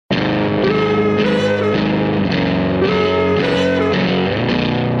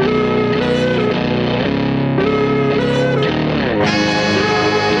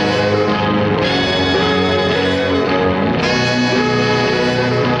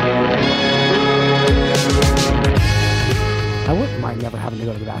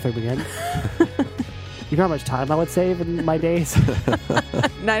bathroom again. You know how much time I would save in my days?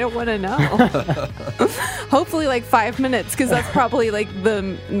 And I don't want to know. Hopefully like 5 minutes, because that's probably like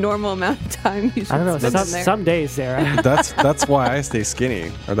the normal amount of time you should I don't know. spend in there. Some days, Sarah, That's why I stay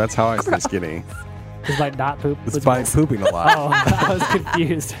skinny, or that's how I stay skinny. is by not poop. It's by pooping a lot. Oh, I was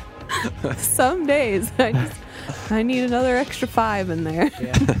confused. Some days I need another extra 5 in there.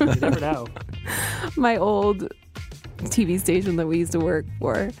 Yeah, you never know. My old TV station that we used to work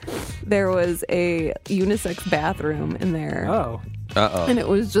for, there was a unisex bathroom in there. Oh. Uh-oh. And it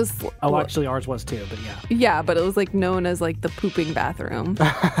was just Actually, ours was too, but yeah. yeah, but it was like known as like the pooping bathroom.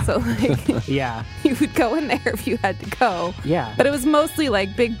 So like Yeah. you would go in there if you had to go. Yeah. But it was mostly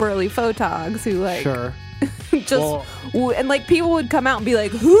like big burly photogs who like Sure. just and like people would come out and be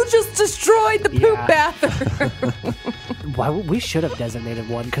like, who just destroyed the poop Yeah. bathroom? Why we should have designated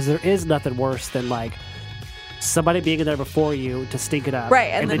one, because there is nothing worse than like somebody being in there before you to stink it up,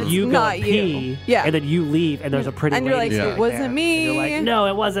 Right, and then then it's you go not and pee, you. Yeah. and then you leave, and there's a pretty And you're lady like, sitting it wasn't there. me. And you're like, no,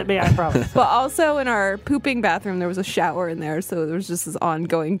 it wasn't me. I promise. But also in our pooping bathroom, there was a shower in there, so there was just this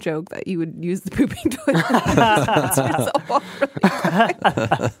ongoing joke that you would use the pooping toilet.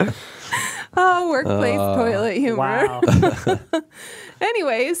 Oh, workplace toilet humor. Wow.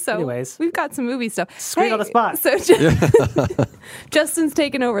 Anyways, we've got some movie stuff. Straight on the spot. So Justin's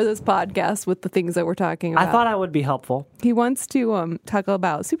taken over this podcast with the things that we're talking about. I thought I would be helpful. He wants to talk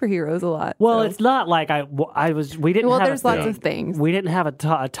about superheroes a lot. Well, so. it's not like I was. We didn't. Well, have there's a lots thing. of things. We didn't have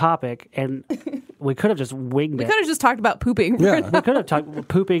a topic, and we could have just winged We it. could have just talked about pooping. Yeah. We could have talked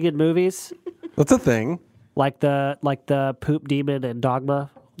pooping in movies, That's a thing. like the poop demon and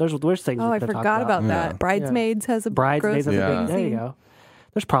Dogma. There's things. Oh, we I could have forgot talked about that. Bridesmaids has a Bridesmaids. gross Yeah. pooping There you scene. go.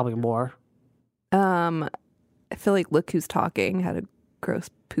 There's probably more. I feel like Look Who's Talking had a gross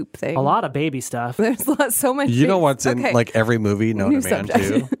poop thing. A lot of baby stuff. There's so much. You know things. what's in Okay. like every movie known New to man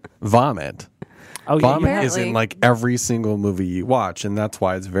subject. too? Vomit. Oh, Vomit yeah. is in like every single movie you watch, and that's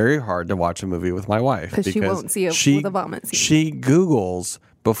why it's very hard to watch a movie with my wife 'Cause she won't see with a vomit scene. She Googles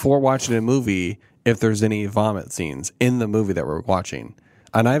before watching a movie if there's any vomit scenes in the movie that we're watching.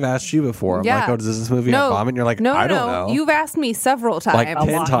 And I've asked you before. I'm like, oh, does this movie have vomit? And you're like, no, I don't know. You've asked me several times. Like A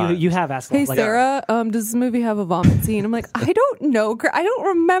 10 lot. times. You have asked. Hey like, Sarah, does this movie have a vomit scene? I'm like, I don't know. I don't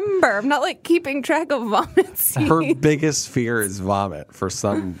remember. I'm not like keeping track of vomit scenes. Her biggest fear is vomit for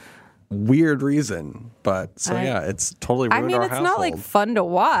some weird reason. But so yeah, it's totally ruined I mean, our it's household. not like fun to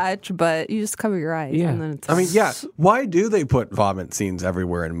watch, but you just cover your eyes. Yeah. And then it's I mean, yeah. Why do they put vomit scenes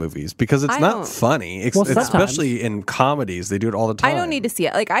everywhere in movies? Because it's I not don't- funny. Well, sometimes. Especially in comedies, they do it all the time. I don't need to see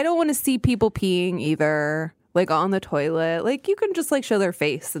it. Like, I don't want to see people peeing either. Like on the toilet, like you can just like show their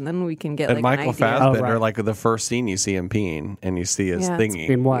face, and then we can get And like Michael an idea. Fassbender, Oh, right. like the first scene, you see him peeing, and you see his Yeah, it's thingy.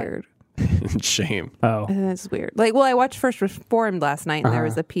 in what? Weird. Shame. Oh, And that's weird. Like, well, I watched First Reformed last night, and there Uh-huh.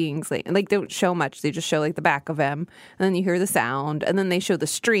 was a peeing scene. And, like, they don't show much; they just show like the back of him, and then you hear the sound, and then they show the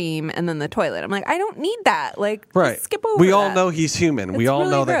stream, and then the toilet. I'm like, I don't need that. Like, just Right. skip over. We all that. know he's human. We It's all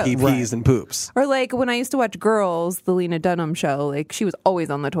really know that he gross. pees and poops. Or like when I used to watch Girls, the Lena Dunham show, like she was always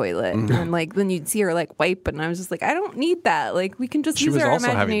on the toilet, Mm-hmm. and like then you'd see her like wipe, and I was just like, I don't need that. Like we can just She use was our also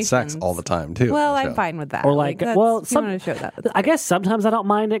having sex imaginations. all the time too. Well, in the I'm show. fine with that. or like, that's, well, you some. want to show that. That's I great. guess sometimes I don't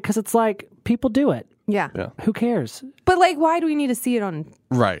mind it because it's like people do it. Yeah. Who cares? But like, why do we need to see it on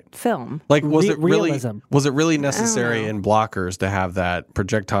Right. film? Like, was it really Realism. necessary know. in Blockers to have that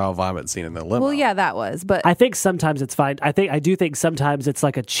projectile vomit scene in the limo? Well, yeah, that was, but I think sometimes it's fine. I do think sometimes it's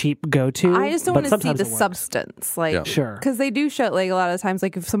like a cheap go-to. I just don't but want to see sometimes the it works. substance, like Yeah. Sure. because they do show like a lot of times,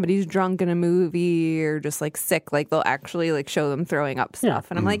 like if somebody's drunk in a movie or just like sick, like they'll actually like show them throwing up stuff, Yeah.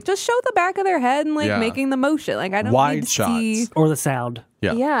 and I'm like, just show the back of their head and like Yeah. making the motion. Like I don't Wide need to shots. see. Or the sound.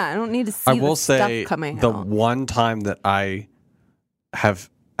 Yeah. Yeah, I don't need to see I will the stuff say coming the out. one time that I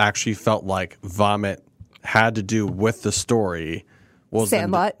have actually felt like vomit had to do with the story was in-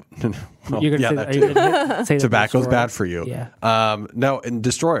 Sandlot. Well, You're yeah, gonna that say, too. are you gonna say that Tobacco's story? bad for you. Yeah. No, in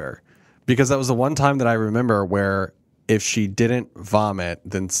Destroyer, because that was the one time that I remember where if she didn't vomit,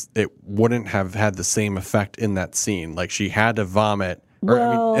 then it wouldn't have had the same effect in that scene. Like she had to vomit.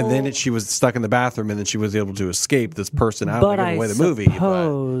 And then she was stuck in the bathroom, and then she was able to escape this person out But of I the way the movie. But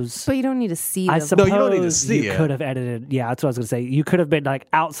suppose. But you don't need to see. I the suppose you don't need to see you it. could have edited. Yeah, that's what I was going to say. You could have been like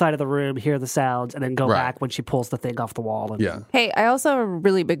outside of the room, hear the sounds, and then go Right. back when she pulls the thing off the wall. And, yeah, Hey, I also have a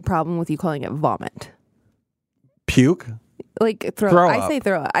really big problem with you calling it vomit. puke. Like throw Throw I up. say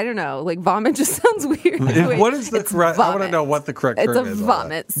throw up. I don't know. Like vomit just sounds weird. What is the It's correct? I want to vomit. know what the correct It's a term is. on that.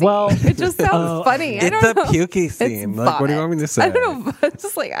 vomit scene. Well, it just sounds funny. I It's don't a know. pukey It's scene. Like, what do you want me to say? I don't know. It's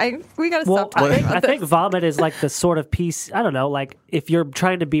just like we gotta Well, stop talking I about think this. vomit is like the sort of piece. I don't know. Like if you're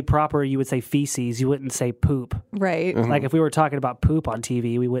trying to be proper, you would say feces. You wouldn't say poop. Right. Like if we were talking about poop on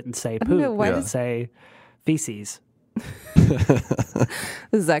TV, we wouldn't say don't poop. know, why We would does- say feces. This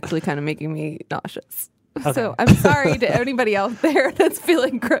is actually kind of making me nauseous. So I'm sorry to anybody out there that's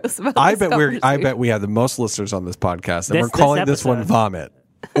feeling gross about I this bet conversation. we have the most listeners on this podcast, and This- we're calling this this one episode. vomit,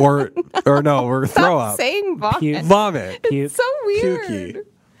 or no, we're throw Stop up. saying vomit. Puke. Vomit. Puke. It's so weird. Pukey.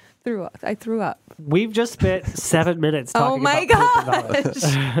 Threw up. I threw up. We've just spent 7 minutes Oh talking my about poop and vomit.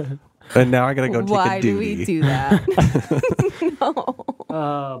 gosh. And now I gotta go take Why a do duty. we do that? No.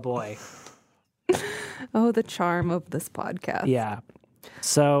 Oh boy. Oh, the charm of this podcast. Yeah.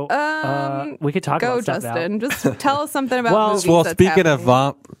 So we could talk Go, about stuff Justin. now. Just tell us something about Well- movies Well, that's speaking of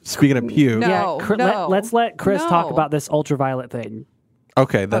happening. speaking of puke, No. Yeah, let's let Chris talk No. about this ultraviolet thing.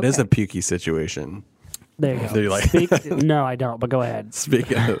 okay, that is Okay. a pukey situation. There you go. Do you like- No, I don't. But go ahead.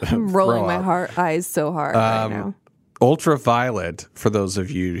 Speaking of I'm rolling throw my up. eyes so hard right now. Ultraviolet, for those of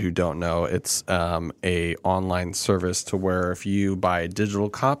you who don't know, it's a online service to where if you buy a digital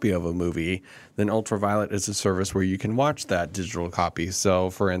copy of a movie, then Ultraviolet is a service where you can watch that digital copy. So,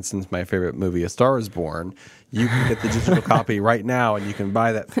 for instance, my favorite movie, A Star Is Born, you can get the digital copy right now, and you can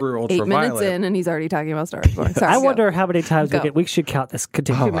buy that through 8 Ultraviolet. minutes in, and he's already talking about Star Wars. Sorry, I go. wonder how many times Go. we should count this.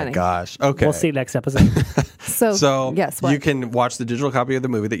 Continue. Oh my minutes. gosh! Okay, We'll see next episode. So, yes, what? you can watch the digital copy of the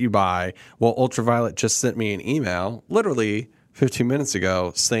movie that you buy. Well, Ultraviolet just sent me an email, literally 15 minutes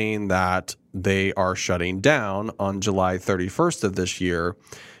ago, saying that they are shutting down on July 31st of this year.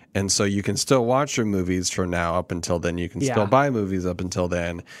 And so you can still watch your movies from now up until then. You can Yeah. still buy movies up until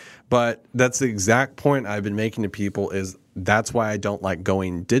then. But that's the exact point I've been making to people is that's why I don't like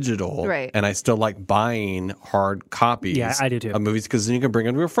going digital. Right. And I still like buying hard copies Yeah, I do too. of movies because then you can bring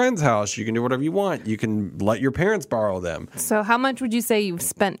them to a friend's house. You can do whatever you want. You can let your parents borrow them. So how much would you say you've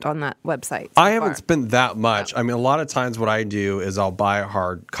spent on that website? so I haven't far? spent that much. I mean, a lot of times what I do is I'll buy a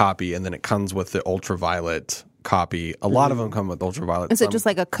hard copy and then it comes with the ultraviolet copy. A lot of them come with ultraviolet. Is it Some- just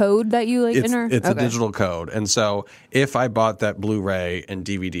like a code that you like enter? it's a Okay. digital code. And so if I bought that Blu-ray and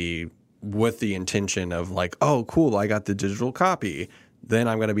DVD with the intention of like, oh, cool, I got the digital copy, then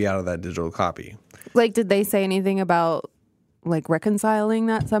I'm going to be out of that digital copy. Like, did they say anything about like reconciling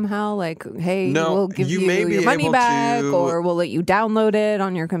that somehow? Like, hey, No, we'll give you you may be your money able back, to- or we'll let you download it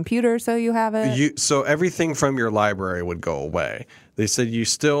on your computer so you have it. So everything from your library would go away. They said you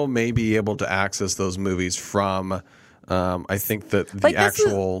still may be able to access those movies from, I think that the Like, this is-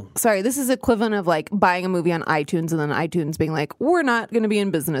 actual... Sorry, this is equivalent of like buying a movie on iTunes and then iTunes being like, we're not going to be in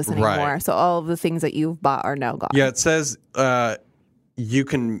business anymore. Right. So all of the things that you've bought are now gone. Yeah, it says you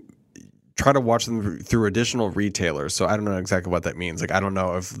can try to watch them through additional retailers. So I don't know exactly what that means. Like, I don't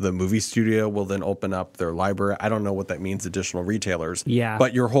know if the movie studio will then open up their library. I don't know what that means, additional retailers. Yeah.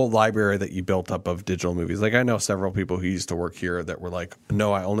 But your whole library that you built up of digital movies. Like, I know several people who used to work here that were like,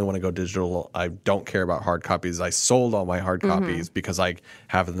 no, I only want to go digital. I don't care about hard copies. I sold all my hard Mm-hmm. copies because I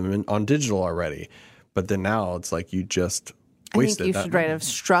have them on digital already. But then now it's like you just I think wasted you that should write a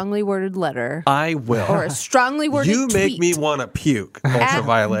strongly worded letter I will. or a strongly worded You make tweet. me want to puke,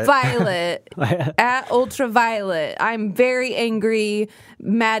 Ultraviolet. At Ultraviolet. I'm very angry,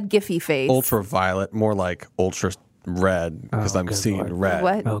 mad Giphy face. Ultraviolet, more like ultra red because I'm good seeing Lord. red.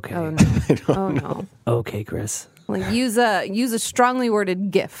 What? Okay. Oh no. Oh no. Okay, Chris. Like use a strongly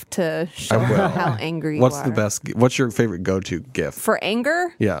worded GIF to show will. how angry you What's are. the best? What's your favorite go-to gift? For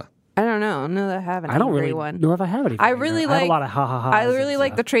anger? Yeah. I don't know. No, that I have an I don't angry really one. know if I have any. I really I have like a lot of ha ha ha. I really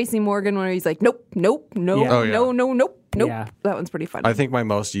like the Tracy Morgan one where he's like, nope, nope, no, Yeah. Oh, yeah. no, no, nope, nope. Yeah. That one's pretty funny. I think my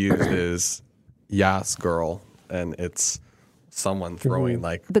most used is Yas Girl, and it's someone throwing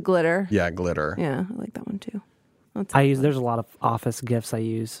like the glitter. glitter. Yeah, I like that one too. That's There's a lot of office gifts I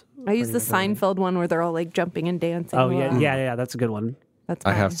use. I use the Seinfeld one where they're all like jumping and dancing. Oh yeah, Wow. yeah. That's a good one. That's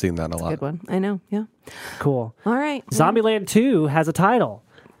I have fine. seen that a lot. Good one. I know. Yeah. Cool. All right. Zombieland 2 has a title.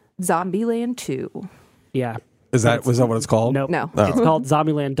 Zombieland 2. Yeah. Was that what it's called? Nope. No. Oh. It's called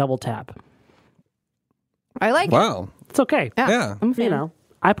Zombieland Double Tap. I like it. Wow. It's okay. Yeah. I'm a fan. You know,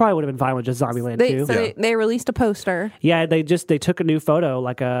 I probably would have been fine with just Zombieland They, 2. so Yeah. they released a poster. Yeah, they took a new photo,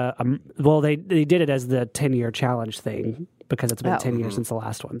 like they did it as the 10-year challenge thing because it's been Oh. 10 years since the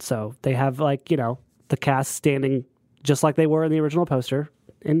last one. So they have the cast standing just like they were in the original poster,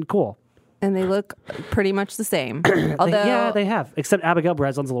 and cool. And they look pretty much the same. Although they have, except Abigail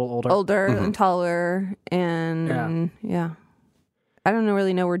Breslin's a little older. older and taller and yeah. I don't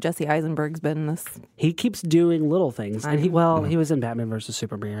really know where Jesse Eisenberg's been in this. He keeps doing little things, and he was in Batman versus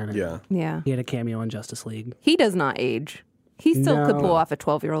Superman. And Yeah. Yeah. he had a cameo in Justice League. He does not age. He still could No. pull off a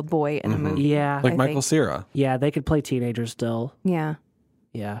 12-year-old boy in a movie. Yeah, Like I Michael think. Cera. yeah, they could play teenagers still. Yeah.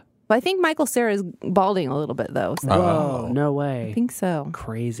 Yeah. But I think Michael Cera is balding a little bit, though. So Whoa, Oh. no I way. think so.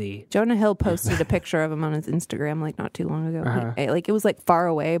 Crazy. Jonah Hill posted a picture of him on his Instagram like not too long ago. Uh-huh. Like it was like far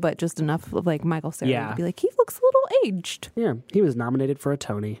away, but just enough of like Michael Cera Yeah. to be like, he looks a little aged. Yeah, he was nominated for a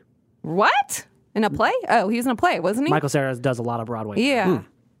Tony. What? In a play? Oh, he was in a play, wasn't he? Michael Cera does a lot of Broadway. Yeah. Hmm.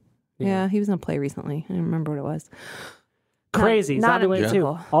 Yeah, he was in a play recently. I don't remember what it was. Crazy. Not a Zombieland 2.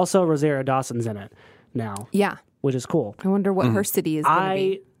 musical. Also, Rosario Dawson's in it now, Yeah. which is cool. I wonder what her city is going to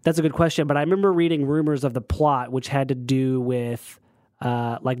be. That's a good question, but I remember reading rumors of the plot, which had to do with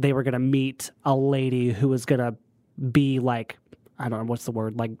like they were going to meet a lady who was going to be like, I don't know what's the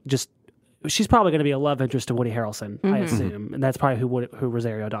word, like just she's probably going to be a love interest to Woody Harrelson, I assume, and that's probably who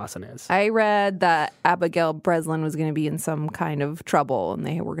Rosario Dawson is. I read that Abigail Breslin was going to be in some kind of trouble and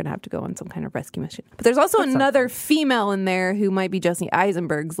they were going to have to go on some kind of rescue mission. But there's also another female in there who might be Jesse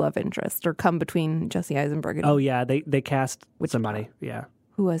Eisenberg's love interest or come between Jesse Eisenberg and Oh yeah, they cast somebody. Yeah.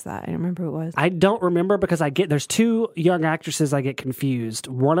 who was that? I don't remember who it was. I don't remember because there's two young actresses I get confused.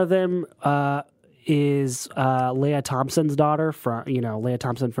 One of them is Leah Thompson's daughter from Leah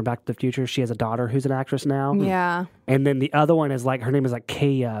Thompson from Back to the Future. She has a daughter who's an actress now. Yeah. And then the other one is like her name is like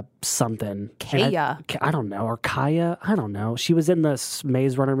Kaya something. And Kaya? I don't know, or Kaya. I don't know. She was in the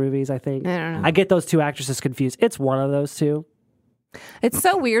Maze Runner movies, I think. I don't know. I get those two actresses confused. It's one of those two. It's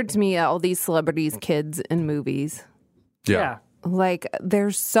so weird to me, all these celebrities' kids in movies. Yeah. Like,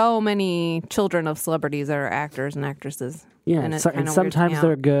 there's so many children of celebrities that are actors and actresses. Yeah. And it So, kinda and weirds sometimes me out.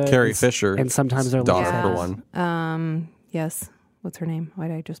 they're good. Carrie and, Fisher. and sometimes they're daughter less. for one. Yes. What's her name? Why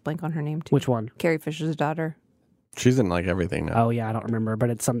did I just blank on her name, too? Which one? Carrie Fisher's daughter. She's in like everything now. Oh yeah, I don't remember, but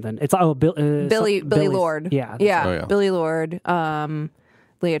it's something. It's Billy Billy's- Lord. Yeah. Yeah. Oh, yeah. Billy Lord.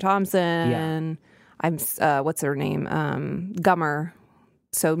 Leah Thompson. I'm what's her name? Gummer.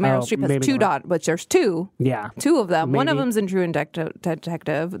 So Meryl Streep has maybe two Gummer. daughters, but there's two. Yeah. Two of them. One of Maybe. them's in True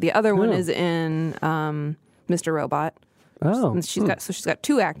Detective. The other one Oh. is in Mr. Robot. Oh. And she's got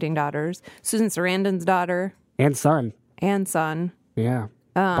two acting daughters. Susan Sarandon's daughter And son. and son. Yeah.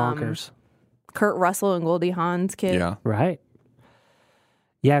 Bonkers. Kurt Russell and Goldie Hawn's kid. Yeah. Right.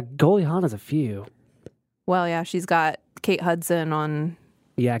 Yeah, Goldie Hawn has a few. Well, yeah, she's got Kate Hudson on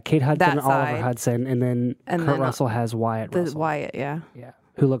Yeah, Kate Hudson, That Oliver side. Hudson, and then And Kurt then, Russell has Wyatt the Russell. Wyatt. Yeah, Yeah,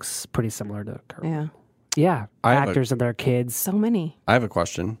 who looks pretty similar to Kurt. yeah. Yeah, I have actors and their kids. So many. I have a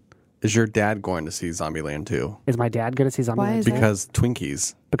question. Is your dad going to see Zombieland 2? Is my dad going to see Zombieland? Why is that? Because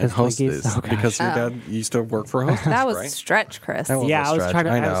Twinkies. Because and Hostess. Twinkies? Oh, gosh. Because your dad used to work for Hostess, That was right? a stretch, Chris. That was Yeah, a I was stretch. trying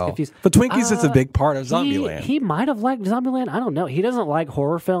to- I I was know. confused. But Twinkies is a big part of Zombieland. He might have liked Zombieland. I don't know. He doesn't like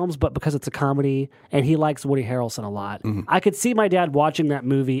horror films, but because it's a comedy, and he likes Woody Harrelson a lot. Mm-hmm. I could see my dad watching that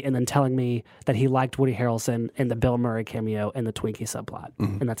movie and then telling me that he liked Woody Harrelson and the Bill Murray cameo and the Twinkie subplot,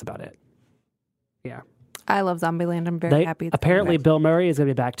 Mm-hmm. and that's about it. Yeah. I love Zombieland. I'm very happy. it's Apparently, back. Bill Murray is going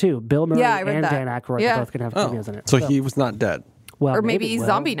to be back too. Bill Murray Yeah, I read and that. Dan Aykroyd Yeah. are both going to have Oh, cameos in it. so he was not dead. Well, Or maybe he's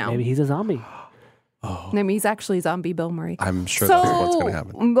zombie now. Maybe he's a zombie. I mean, he's actually zombie Bill Murray. I'm sure that's what's going to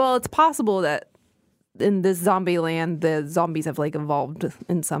happen. Well, it's possible that in this zombie land, the zombies have like evolved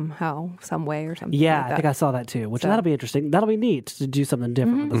in some way or something. Yeah, like I that. think I saw that too, which So- that'll be interesting. That'll be neat to do something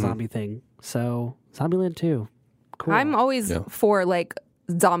different Mm-hmm. with the zombie thing. So, Zombieland 2. Cool. I'm always Yeah. for like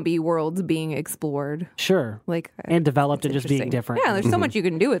zombie worlds being explored, Sure. like And developed and it's just being interesting. different. Yeah, there's so much you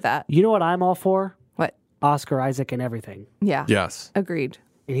can do with that. You know what I'm all for? What? Oscar Isaac and everything. Yeah. Yes. Agreed.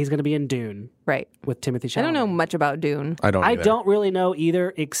 And he's going to be in Dune Right. with Timothy Chalamet. I don't know much about Dune. I don't I either. don't really know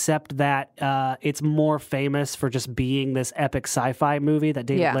either, except that it's more famous for just being this epic sci-fi movie that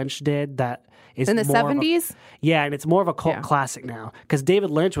David Yeah. Lynch did. That is In the more of a- 70s? Yeah, and it's more of a cult Yeah. classic now because David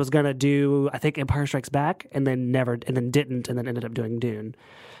Lynch was going to do, I think, Empire Strikes Back, and then didn't, and then ended up doing Dune.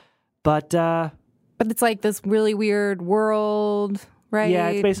 But But it's like this really weird world, right? yeah,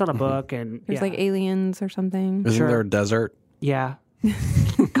 it's based on a book, and There's yeah. like aliens or something. Isn't Sure. there a desert? Yeah.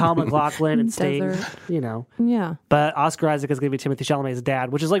 Kyle MacLachlan and Sting, Desert. you know. Yeah. But Oscar Isaac is going to be Timothy Chalamet's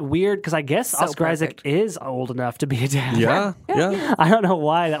dad, which is like weird because I guess So Oscar Isaac perfect. is old enough to be a dad. Yeah. Yeah. I don't know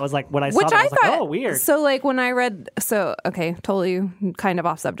why that was like when I saw Which that, I I was thought, like, oh, weird. So, like, when I read, okay, totally kind of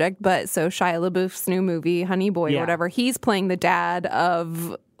off subject, but so Shia LaBeouf's new movie, Honey Boy Yeah. or whatever, he's playing the dad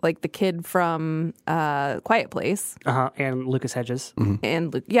of like the kid from Quiet Place. And Lucas Hedges.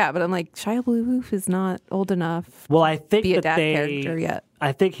 And but I'm like, Shia LaBeouf is not old enough Well, I think to be a that dad they. character yet.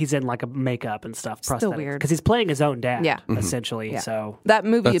 I think he's in like a makeup and stuff. Still weird. Because he's playing his own dad. Yeah. Essentially. Yeah. So That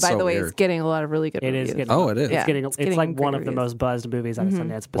movie, That's by so the way, is weird. getting a lot of really good it reviews. is getting. Oh, it is. Yeah. It's getting like one great of the reviews. most buzzed movies out of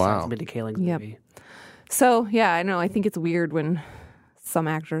Sundance besides Wow. Mindy Kaling's Yep. movie. So, yeah, I know. I think it's weird when some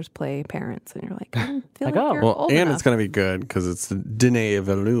actors play parents and you're like, I don't feel Like, like, oh. you're Well, old and enough. it's going to be good because it's Denis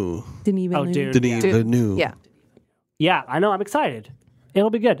Villeneuve. Didn't even Oh, know. dude. Denis Yeah. Villeneuve. Yeah. Yeah, I know. I'm excited. It'll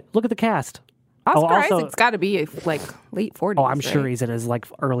be good. Look at the cast. Oscar also- Isaac's got to be like late 40s. Oh, I'm sure right? he's in his like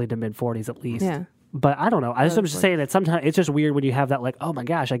early to mid 40s at least. Yeah. But I don't know. I'm just saying that sometimes it's just weird when you have that like, oh my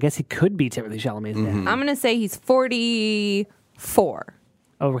gosh, I guess he could be Timothée Chalamet's dad. I'm going to say he's 44.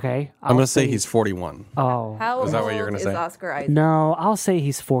 Okay. I'm going to say he's 41. Oh. How Is that old what you're gonna is say? Oscar Isaac? No, I'll say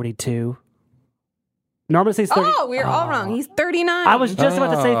he's 42. No, I'm going to say he's 30. Oh, we're all wrong. He's 39. I was just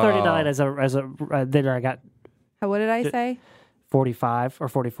about to say Oh. 39 as a then I got What did I say? 45 or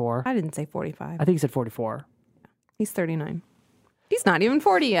 44. I didn't say 45. I think he said 44. He's 39. He's not even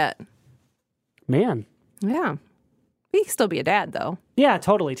 40 yet. Man. Yeah. He can still be a dad, though. Yeah,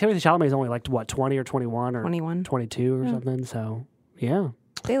 totally. Timothée Chalamet is only like what, 20 or 21 or 21. 22 or something. So, yeah,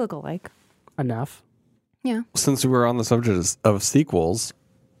 They look alike. enough. Yeah. Since we were on the subject of sequels,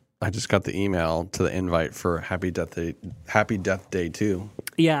 I just got the email to the invite for Happy Death Day 2.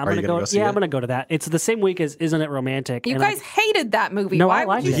 Yeah, I'm Are gonna you go. gonna go see yeah, it? I'm gonna go to that. It's the same week as Isn't It Romantic? You and guys hated that movie. No, Why I would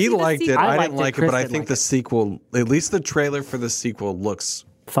liked you it. see He the liked it. sequel? I I liked didn't it. like it, Chris but I didn't think like the it. sequel, at least the trailer for the sequel, looks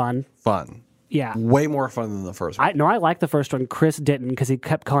fun. fun. Yeah. Way more fun than the first one. I like the first one. Chris didn't because he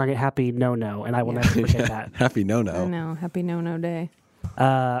kept calling it Happy No No, and I will never forget that. Happy I no. know. Happy No Day.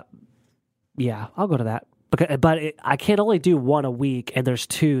 Yeah, I'll go to that. But I can't only do one a week, and there's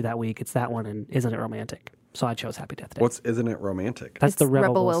two that week. It's that one and Isn't It Romantic? So I chose Happy Death Day. Isn't it romantic? That's the It's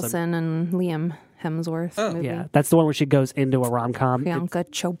Rebel, Wilson and Liam Hemsworth movie. Yeah, that's the one where she goes into a rom-com. Priyanka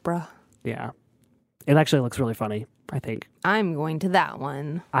Chopra. Yeah. It actually looks really funny, I think. I'm going to that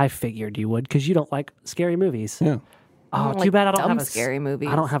one. I figured you would because you don't like scary movies. Yeah. Oh, don't too like bad I don't dumb have a scary movies.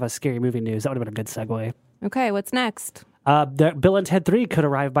 I don't have a scary movie news. That would have been a good segue. Okay, what's next? Bill and Ted 3 could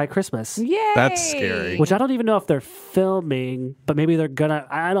arrive by Christmas, Yay! That's scary. which I don't even know if they're filming, but maybe they're gonna.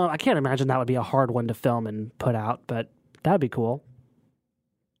 I can't imagine that would be a hard one to film and put out, but that'd be cool.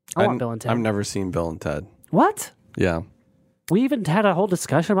 I want Bill and Ted. I've never seen Bill and Ted. What? Yeah. We even had a whole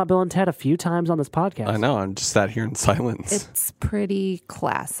discussion about Bill and Ted a few times on this podcast. I know. I'm just sat here in silence. It's pretty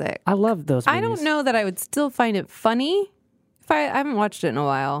classic. I love those movies. I don't know that I would still find it funny if I haven't watched it in a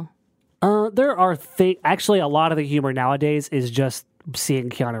while. There are actually a lot of the humor nowadays is just seeing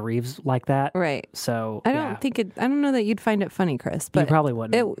Keanu Reeves like that. Right. So I don't think it. I don't know that you'd find it funny, Chris. But probably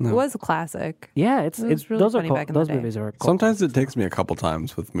wouldn't. It was a classic. Yeah, It was it's really those are funny cool. back in the Those day. movies are cool. Sometimes it takes me a couple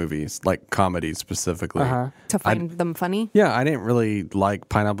times with movies, like comedies specifically. To find them funny. Yeah, I didn't really like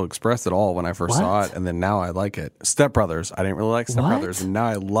Pineapple Express at all when I first saw it, and then now I like it. Step Brothers, I didn't really like Step What? Brothers, and now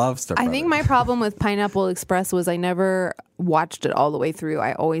I love Step I Brothers. think my problem with Pineapple Express was I never watched it all the way through.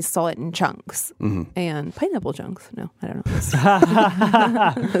 I always saw it in chunks. And pineapple chunks. No, I don't know. That's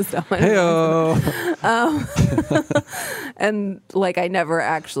not what it was. Heyo. And like I never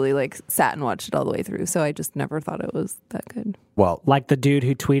actually like sat and watched it all the way through. So I just never thought it was that good. Well, Like the dude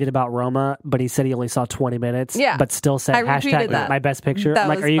who tweeted about Roma, but he said he only saw 20 minutes. Yeah. But still said I retweeted hashtag that. my best picture. That I'm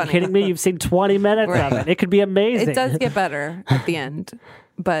like, was are you funny. kidding me? You've seen 20 minutes of it. It could be amazing. It does get better at the end.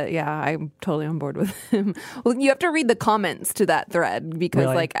 But yeah, I'm totally on board with him. Well, you have to read the comments to that thread because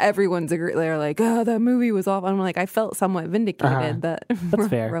Really? like everyone's they're like, oh, that movie was awful. I'm like, I felt somewhat vindicated that That's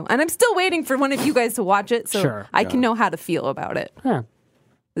fair. And I'm still waiting for one of you guys to watch it so Sure. I can know how to feel about it. Yeah.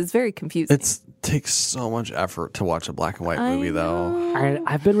 It's very confusing. it takes so much effort to watch a black and white movie, though.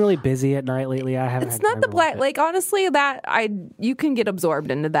 I've been really busy at night lately. I haven't. It's had not time the to black. watch it. Like honestly, you can get absorbed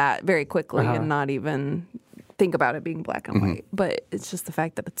into that very quickly and not even think about it being black and white. But it's just the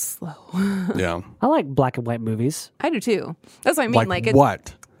fact that it's slow. Yeah. I like black and white movies. I do too. That's what I mean. Like,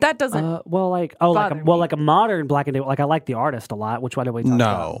 what? that doesn't. Like a modern black and white. Like I like The Artist a lot, which I know we talked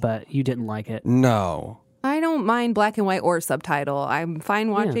about, but you didn't like it. No. I don't mind black and white or subtitle. I'm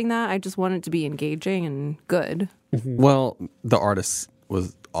fine watching that. I just want it to be engaging and good. Well, The Artist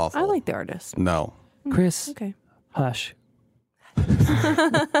was awful. I like The Artist. No. Chris, Okay. hush.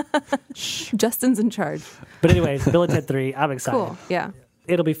 Justin's in charge. But anyways, Bill and Ted 3. I'm excited. Cool. Yeah.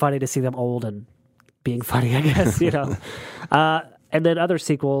 It'll be funny to see them old and being funny, I guess, you know. And then other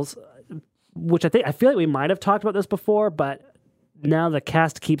sequels, which I feel like we might have talked about this before, but now the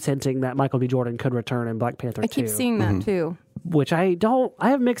cast keeps hinting that Michael B. Jordan could return in Black Panther 2. I keep seeing that too. which I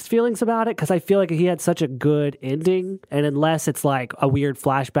have mixed feelings about it because I feel like he had such a good ending, and unless it's like a weird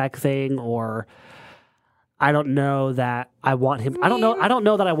flashback thing, or I don't know that I want him. I don't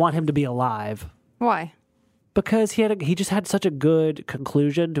know that I want him to be alive. Why? Because he just had such a good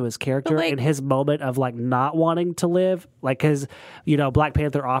conclusion to his character like, and his moment of like not wanting to live. Like, because Black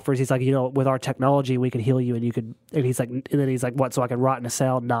Panther offers, he's like, with our technology we can heal you, and he's like, and then he's like, what? So I can rot in a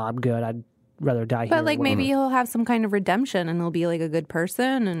cell? Nah, I'm good. I'd rather die here. But like maybe he'll have some kind of redemption and he'll be like a good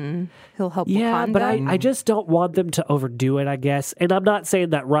person and he'll help. Yeah, Wakanda. but I just don't want them to overdo it, I guess. And I'm not saying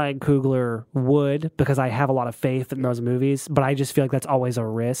that Ryan Coogler would, because I have a lot of faith in those movies, but I just feel like that's always a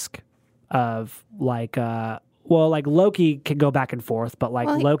risk of like like Loki can go back and forth, but like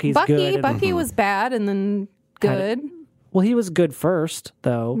Loki's good. Bucky was bad and then good. Well, he was good first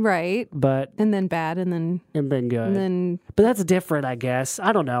though. Right. But and then bad and then good. And then but that's different, I guess.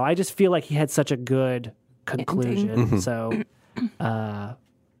 I don't know. I just feel like he had such a good conclusion. So I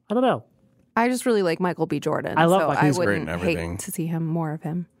don't know. I just really like Michael B. Jordan. I love so Michael. I He's great wouldn't and everything. hate to see him more of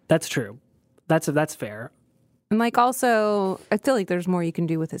him. That's true. That's fair. And like also, I feel like there's more you can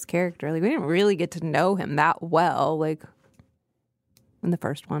do with his character. Like we didn't really get to know him that well, like in the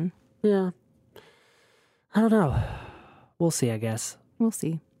first one. Yeah. I don't know. We'll see, I guess. We'll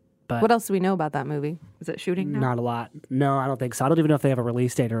see. But what else do we know about that movie? Is it shooting now? Not a lot. No, I don't think so. I don't even know if they have a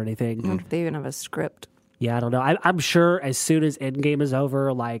release date or anything. I wonder if they even have a script. Yeah, I don't know. I'm sure as soon as Endgame is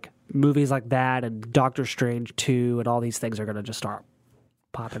over, like movies like that and Doctor Strange 2 and all these things are going to just start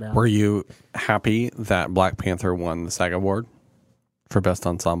popping out. Were you happy that Black Panther won the SAG award for Best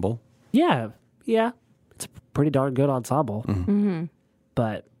Ensemble? Yeah. It's a pretty darn good ensemble. Mm-hmm.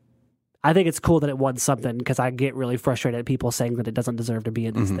 But I think it's cool that it won something because I get really frustrated at people saying that it doesn't deserve to be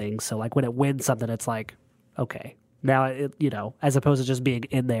in these things. So like when it wins something, it's like, okay, now it, as opposed to just being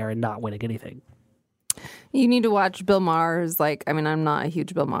in there and not winning anything. You need to watch Bill Maher's. Like, I mean, I'm not a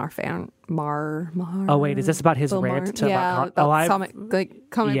huge Bill Maher fan. Maher. Oh wait, is this about his Bill rant? Maher? About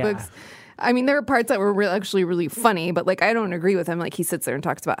comic Yeah. books. I mean, there are parts that were actually really funny, but like I don't agree with him. Like he sits there and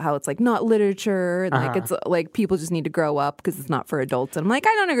talks about how it's like not literature, and like it's like people just need to grow up because it's not for adults. And I'm like,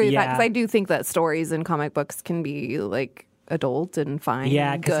 I don't agree with that because I do think that stories and comic books can be like adult and fine.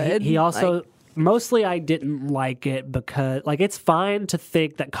 Yeah, and because good. he also Like, mostly I didn't like it because like it's fine to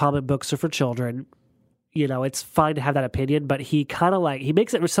think that comic books are for children. It's fine to have that opinion, but he kind of he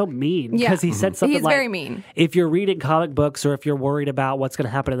makes it so mean because he said something he's like, very mean. If you're reading comic books or if you're worried about what's going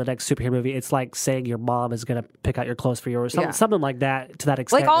to happen in the next superhero movie, it's like saying your mom is going to pick out your clothes for you or something like that to that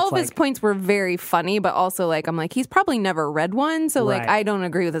extent. Like all of his points were very funny, but also like I'm like he's probably never read one, so like Right. I don't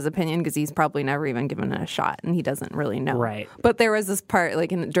agree with his opinion because he's probably never even given it a shot and he doesn't really know. Right. But there was this part like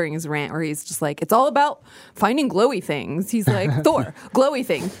during his rant where he's just like it's all about finding glowy things. He's like Thor, glowy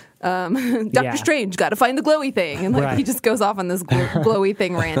thing. Doctor Strange got to find the glowy thing, and like he just goes off on this glowy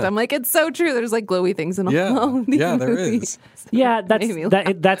thing rant. I'm like, it's so true. There's like glowy things in all these there movies. is. Yeah,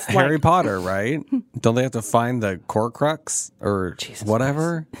 that's Harry like Potter, right? Don't they have to find the Horcrux or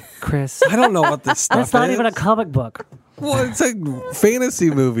whatever? Chris. I don't know what this stuff That's not is. even a comic book. Well, it's a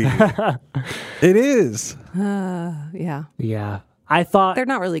fantasy movie. It is. Yeah, Yeah, I thought they're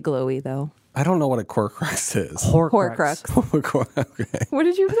not really glowy though. I don't know what a Horcrux is. Horcrux. Okay. What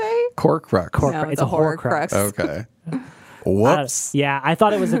did you say? Horcrux. No, it's a Horcrux. Okay. Whoops. Yeah, I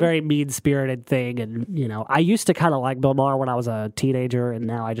thought it was a very mean-spirited thing, and I used to kind of like Bill Maher when I was a teenager, and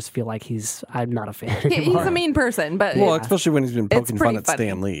now I just feel like I'm not a fan anymore. He's a mean person, but Well, especially when he's been poking pretty fun at funny.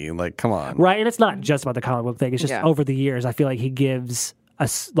 Stan Lee. Like, come on. Right, and it's not just about the comic book thing. It's just over the years, I feel like he gives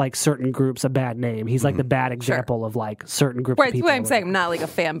like certain groups a bad name. He's like the bad example of like certain groups right, of people. that's what I'm saying. I'm not like a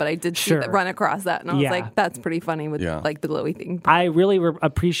fan, but I did see that, run across that, and I was like, that's pretty funny with like the glowy thing. I really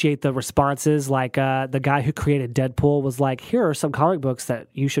appreciate the responses. Like the guy who created Deadpool was like, "Here are some comic books that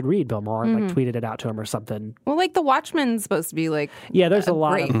you should read." Bill Maher like tweeted it out to him or something. Well, like The Watchmen's supposed to be like there's a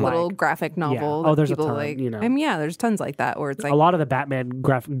lot great of little graphic novel. Oh, that there's a people ton, like. I mean, there's tons like that where it's like a lot of the Batman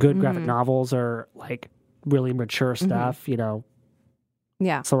good graphic novels are like really mature stuff.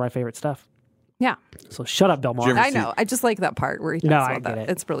 Yeah. Some of my favorite stuff. Yeah. So shut up, Bill Maher. I know. I just like that part where he talks about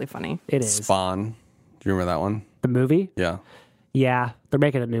that. It's really funny. It is. Spawn. Do you remember that one? The movie? Yeah. Yeah. They're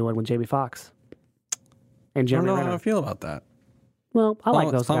making a new one with Jamie Foxx. And I don't Jeremy know how Renner. I feel about that. Well, I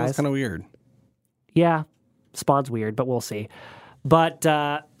like those Spawn was guys. kind of weird. Yeah. Spawn's weird, but we'll see. But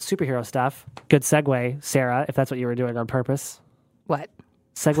superhero stuff. Good segue, Sarah, if that's what you were doing on purpose. What?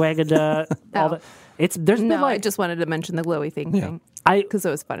 Segueing into all the... There's been No, like... I just wanted to mention the glowy thing I because it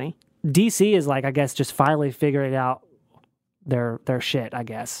was funny. DC is like, I guess, just finally figuring out their shit, I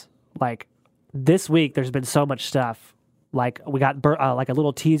guess. Like, this week, there's been so much stuff. Like, we got like a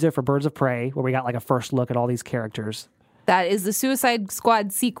little teaser for Birds of Prey, where we got like a first look at all these characters. That is the Suicide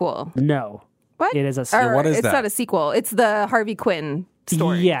Squad sequel. No. What? It is a Or, what is it's that? not a sequel. It's the Harvey Quinn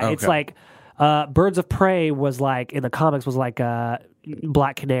story. Yeah, it's Okay. like Birds of Prey was like, in the comics, was like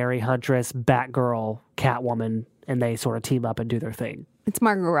Black Canary, Huntress, Batgirl, Catwoman, and they sort of team up and do their thing. It's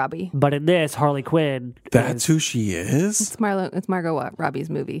Margot Robbie. But in this, Harley Quinn That's is, who she is? It's Margot Robbie's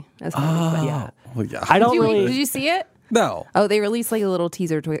movie. As Harley Quinn. yeah. Well, yeah. I don't Did really... you see it? No. Oh, they released like a little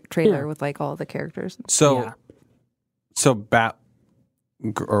teaser trailer Yeah. with like all the characters. So, Yeah. so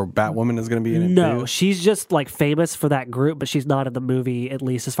Batwoman is going to be in it No, too? she's just like famous for that group, but she's not in the movie, at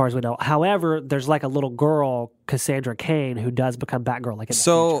least as far as we know. However, there's like a little girl, Cassandra Cain, who does become Batgirl like in the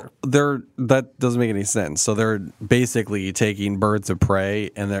So future. that doesn't make any sense. So they're basically taking Birds of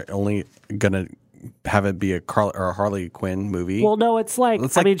Prey and they're only going to have it be a Harley Quinn movie. Well, no, it's like,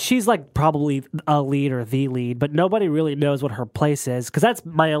 It's I like- mean, she's like probably a lead or the lead, but nobody really knows what her place is. Because that's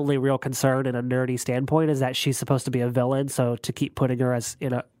my only real concern in a nerdy standpoint, is that she's supposed to be a villain. So to keep putting her as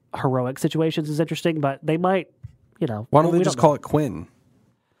in a heroic situations is interesting, but they might, Why don't well, they we just know. call it Quinn?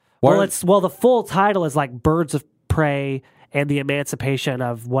 Why Well, are- the full title is like Birds of Prey and the Emancipation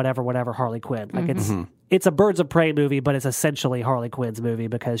of whatever Harley Quinn. Like it's a Birds of Prey movie, but it's essentially Harley Quinn's movie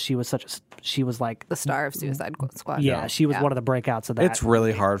because she was like The star of Suicide Squad. yeah, she was Yeah. one of the breakouts of that. It's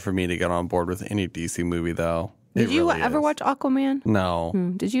really hard for me to get on board with any DC movie, though. Did It you really ever is. watch Aquaman? No,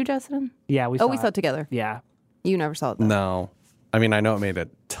 Did you, Justin? yeah, we Oh, we saw it together. Yeah. You never saw it. Though. no. I mean, I know it made a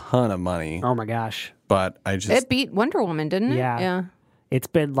ton of money, Oh my gosh. but I just It beat Wonder Woman, didn't it? Yeah. Yeah. It's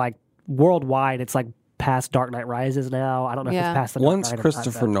been like worldwide. It's like past Dark Knight Rises now. I don't know if Yeah. it's past the Dark once Knight or not,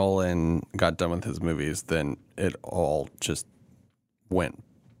 Christopher but- Nolan got done with his movies, then it all just went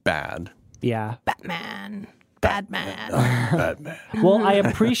bad. Yeah. Batman. Batman. Batman. Well, I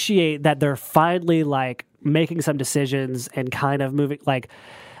appreciate that they're finally like making some decisions and kind of moving. Like,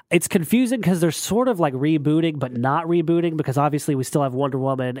 it's confusing because they're sort of like rebooting, but not rebooting because obviously we still have Wonder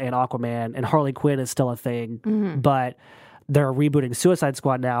Woman and Aquaman, and Harley Quinn is still a thing. But they're rebooting Suicide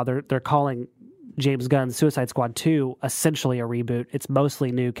Squad now. They're calling James Gunn's Suicide Squad 2 essentially a reboot. It's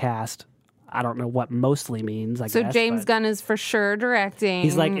mostly new cast. I don't know what mostly means. I So guess, James but Gunn is for sure directing.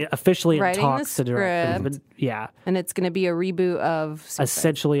 he's like officially in writing the talks to direct. script. Yeah, and it's going to be a reboot of Suicide.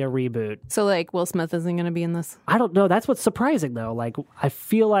 essentially a reboot. So like Will Smith isn't going to be in this. I don't know. That's what's surprising, though. Like, I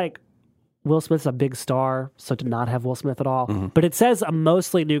feel like Will Smith's a big star, so to not have Will Smith at all. But it says a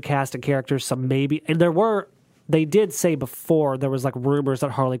mostly new cast of characters, so maybe. And they did say before there was like rumors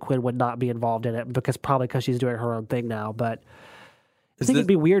that Harley Quinn would not be involved in it because she's doing her own thing now. But I think it'd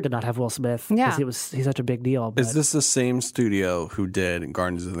be weird to not have Will Smith Yeah. because he's such a big deal. But Is this the same studio who did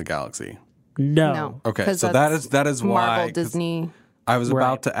Guardians of the Galaxy? no. Okay, 'cause so that's that is why Marvel, 'cause Disney. I was Right.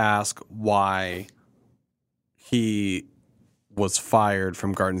 about to ask why he was fired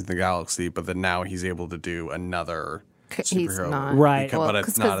from Guardians of the Galaxy, but then now he's able to do another He's superhero not. movie, Right. but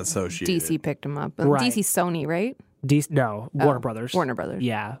it's not 'cause associated. DC picked him up. Right. DC Sony, right? Warner Brothers. Warner Brothers.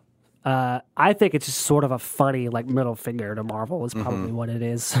 Yeah. I think it's just sort of a funny like middle finger to Marvel is probably what it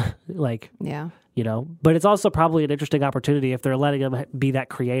is. Like, Yeah. but it's also probably an interesting opportunity if they're letting them be that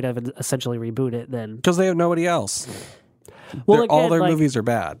creative and essentially reboot it. Then, Because they have nobody else. well, All again, their like, movies are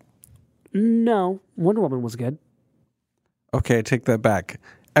bad. No, Wonder Woman was good, Okay, I take that back.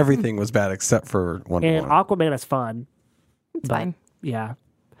 Everything was bad except for Wonder and Woman. Aquaman is fun. It's But, fine. Yeah,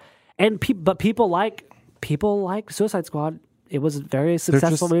 and but people like Suicide Squad. It was a very They're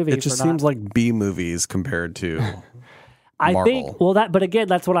successful just- movie. It just for not- seems like B movies compared to I Marvel. think but again,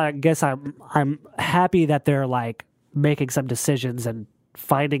 that's what I guess I'm happy that they're like making some decisions and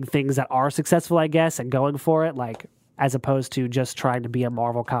finding things that are successful, I guess, and going for it, like as opposed to just trying to be a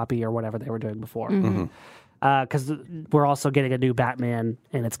Marvel copy or whatever they were doing before. Because we're also getting a new Batman,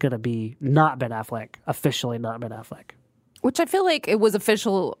 and it's going to be not Ben Affleck, officially not Ben Affleck. Which I feel like it was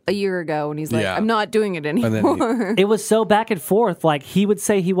official a year ago, and he's like, Yeah. I'm not doing it then he- anymore. It was so back and forth. Like he would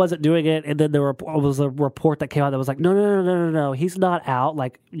say he wasn't doing it, and then there was a report that came out that was like, no, he's not out.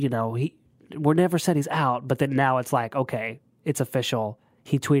 Like we're never said he's out, but then now it's like, okay, it's official.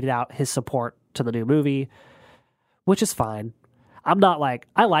 He tweeted out his support to the new movie, which is fine. I'm not like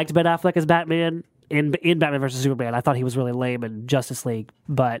I liked Ben Affleck as Batman in Batman vs Superman. I thought he was really lame in Justice League,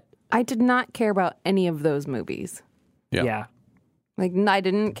 but I did not care about any of those movies. yeah. Like, I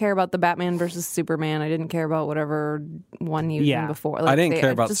didn't care about the Batman versus Superman. I didn't care about whatever one he was Yeah. in before. I didn't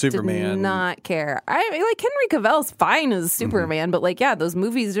care about just Superman. Did not care. I like Henry Cavill's fine as Superman, but like, yeah, those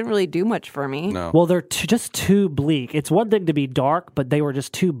movies didn't really do much for me. no. Well, they're just too bleak. It's one thing to be dark, but they were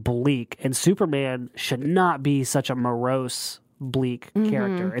just too bleak. And Superman should not be such a morose, bleak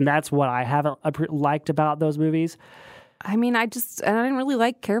character. And that's what I haven't liked about those movies. I mean, I didn't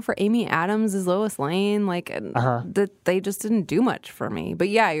really care for Amy Adams as Lois Lane. That they just didn't do much for me. But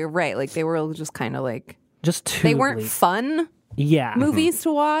yeah, you're right. Like they were just kind of like just too. They weren't fun. Yeah. Movies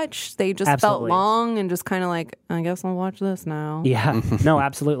to watch. They just felt long and just kind of like, I guess I'll watch this now. Yeah. No,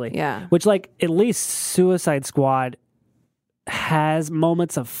 absolutely. Yeah. Which at least Suicide Squad has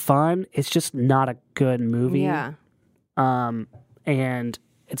moments of fun. It's just not a good movie. Yeah. And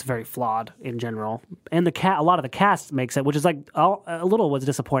it's very flawed in general. And a lot of the cast makes it, which is a little was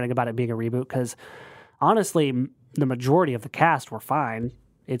disappointing about it being a reboot because honestly, the majority of the cast were fine.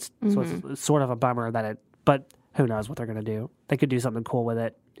 It's sort of a bummer but who knows what they're going to do. They could do something cool with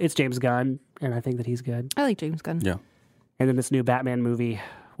it. It's James Gunn, and I think that he's good. I like James Gunn. Yeah. And then this new Batman movie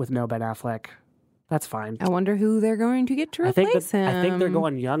with no Ben Affleck. That's fine. I wonder who they're going to get to replace him. I think they're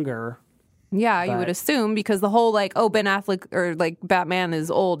going younger. Yeah, you would assume because the whole Ben Affleck or Batman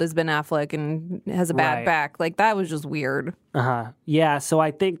is old as Ben Affleck and has a bad back. That was just weird. Yeah, so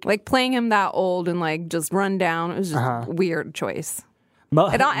I think playing him that old and just run down, it was just a weird choice.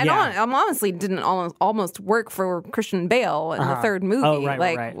 Honestly didn't almost work for Christian Bale in the third movie. Oh,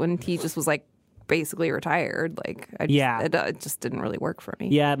 right. When he just was basically retired. It just didn't really work for me.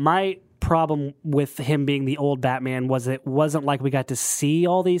 Yeah, my problem with him being the old Batman was it wasn't like we got to see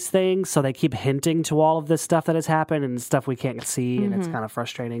all these things, so they keep hinting to all of this stuff that has happened and stuff we can't see, and it's kind of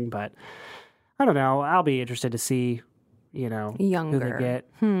frustrating. But I don't know. I'll be interested to see, younger who they get.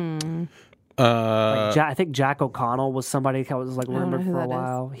 I think Jack O'Connell was somebody that was rumored for a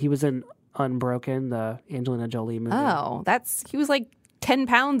while. He was in Unbroken, the Angelina Jolie movie. Oh, he was 10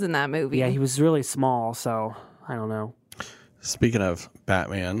 pounds in that movie. Yeah, he was really small, so I don't know. Speaking of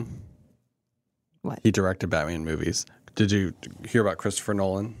Batman, what? He directed Batman movies. Did you hear about Christopher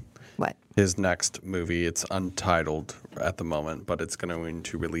Nolan? What? His next movie, it's untitled at the moment, but it's going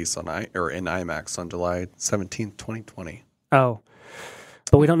to release in IMAX on July 17th, 2020. Oh.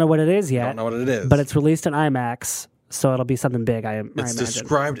 But we don't know what it is yet. Don't know what it is. But it's released in IMAX, so it'll be something big, I imagine. It's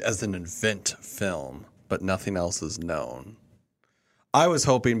described as an event film, but nothing else is known. I was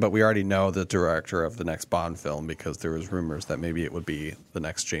hoping, but we already know the director of the next Bond film because there was rumors that maybe it would be the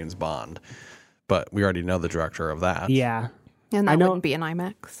next James Bond. But we already know the director of that. Yeah. And that wouldn't be an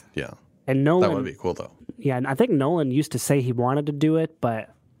IMAX. Yeah. And Nolan, that would be cool, though. Yeah, and I think Nolan used to say he wanted to do it, but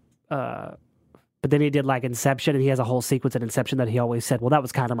then he did Inception, and he has a whole sequence in Inception that he always said, well, that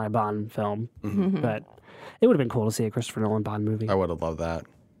was kind of my Bond film. Mm-hmm. But it would have been cool to see a Christopher Nolan Bond movie. I would have loved that.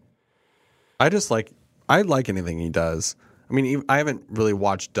 I like anything he does. I mean, I haven't really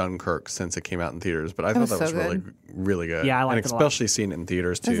watched Dunkirk since it came out in theaters, but I thought that was really, really good. Yeah, I liked it a lot. Especially seeing it in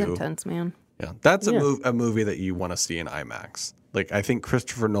theaters, too. That's intense, man. Yeah, that's a movie that you want to see in IMAX. I think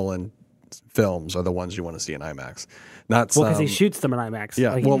Christopher Nolan films are the ones you want to see in IMAX. Because he shoots them in IMAX.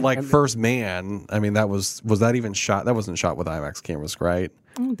 Yeah, First Man. I mean, was that even shot? That wasn't shot with IMAX cameras, right?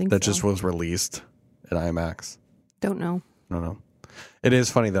 I don't think so. That just was released in IMAX. Don't know. No. It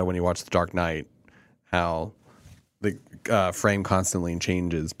is funny though when you watch The Dark Knight, how the frame constantly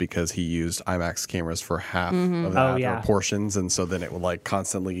changes because he used IMAX cameras for half of that or portions, and so then it would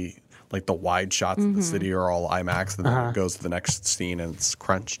constantly the wide shots of the city are all IMAX, and then it goes to the next scene and it's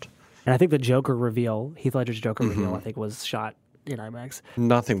crunched. And I think the Joker reveal, Heath Ledger's Joker reveal, I think was shot in IMAX.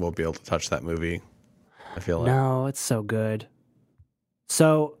 Nothing will be able to touch that movie, I feel like. No, it's so good.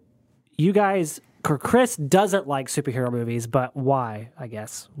 So, you guys, Chris doesn't like superhero movies, but why, I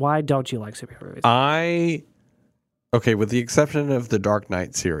guess? Why don't you like superhero movies? Okay, with the exception of the Dark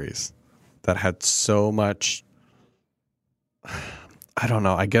Knight series that had so much, I don't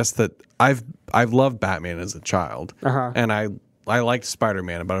know, I guess that I've loved Batman as a child. And I liked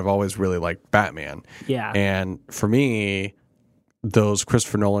Spider-Man, but I've always really liked Batman. Yeah. And for me, those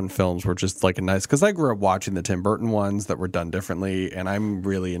Christopher Nolan films were just a nice, because I grew up watching the Tim Burton ones that were done differently, and I'm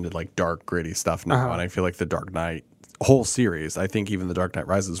really into dark, gritty stuff now, and I feel like the Dark Knight whole series, I think even the Dark Knight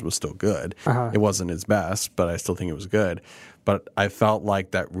Rises was still good. It wasn't his best, but I still think it was good. But I felt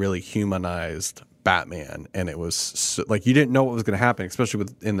like that really humanized Batman, and it was so, you didn't know what was going to happen, especially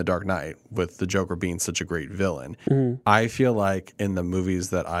in the Dark Knight, with the Joker being such a great villain. I feel like in the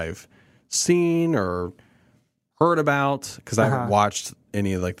movies that I've seen or heard about, because I haven't watched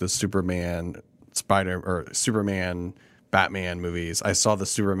any of the Superman, Batman movies. I saw the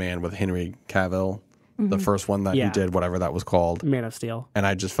Superman with Henry Cavill, the first one that he did, whatever that was called, Man of Steel. And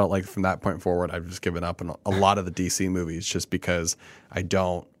I just felt like from that point forward, I've just given up on a lot of the DC movies just because I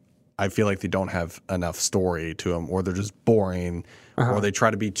feel like they don't have enough story to them, or they're just boring, or they try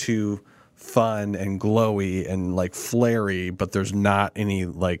to be too fun and glowy and like flary, but there's not any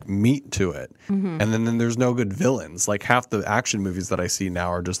like meat to it. And then there's no good villains. Like half the action movies that I see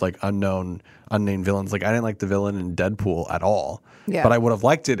now are just like unnamed villains. Like I didn't like the villain in Deadpool at all. Yeah. But I would have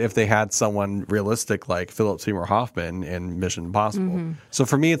liked it if they had someone realistic like Philip Seymour Hoffman in Mission Impossible. So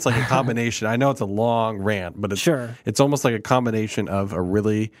for me, it's like a combination. I know it's a long rant, but it's Sure. it's almost like a combination of a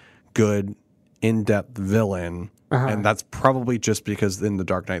really good, in-depth villain, and that's probably just because in The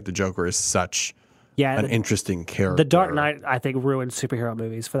Dark Knight, the Joker is such an interesting character. The Dark Knight, I think, ruined superhero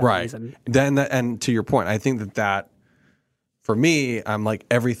movies for that reason. Then, and to your point, I think that for me, I'm like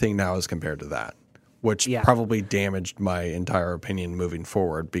everything now is compared to that, which probably damaged my entire opinion moving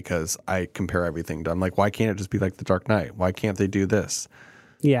forward because I compare everything to. I'm like, why can't it just be like The Dark Knight? Why can't they do this?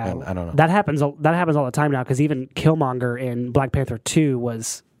 Yeah, And I don't know. That happens all the time now because even Killmonger in Black Panther 2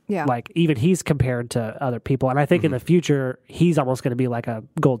 was. Yeah. Like, even he's compared to other people. And I think in the future, he's almost going to be like a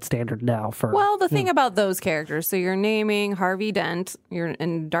gold standard now for... Well, the thing about those characters, so you're naming Harvey Dent, you're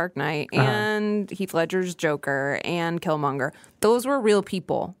in Dark Knight, and Heath Ledger's Joker, and Killmonger. Those were real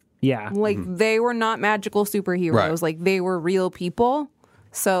people. Yeah. Like, they were not magical superheroes. Right. Like, they were real people.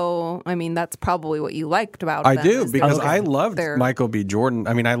 So, I mean, that's probably what you liked about I them. do is because that I loved they're- Michael B. Jordan.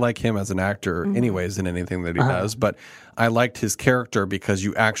 I mean, I like him as an actor anyways in anything that he does, but I liked his character because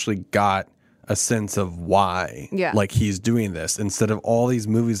you actually got a sense of why like he's doing this instead of all these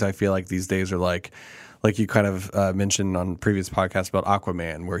movies I feel like these days are like you kind of mentioned on previous podcasts about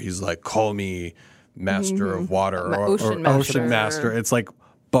Aquaman where he's like, call me master of water or Ocean ocean master. master. It's like,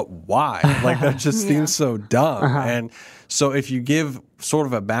 but why? Like that just seems so dumb. And so if you give sort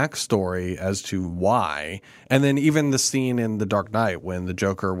of a backstory as to why, and then even the scene in The Dark Knight when the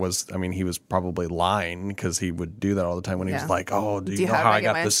Joker was, I mean, he was probably lying because he would do that all the time when he was like, oh, do you know how I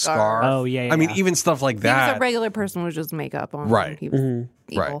got this scar? Oh, yeah, I mean, even stuff like He that. was a regular person with just makeup on. Right. He was evil.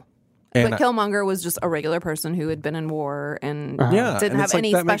 Right. And But Killmonger was just a regular person who had been in war and Yeah, didn't and have it's like,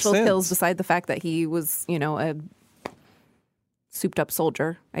 any that makes special skills sense. beside the fact that he was, you know, a souped up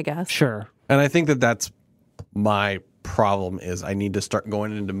soldier, I guess. Sure. And I think that that's my problem is I need to start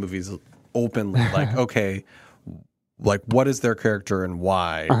going into movies openly, like, okay, like what is their character and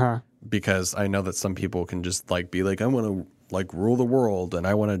why? Because I know that some people can just like be like, I want to like rule the world and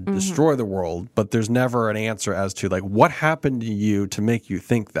I want to destroy the world, but there's never an answer as to like what happened to you to make you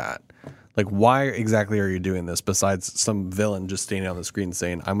think that. Like, why exactly are you doing this besides some villain just standing on the screen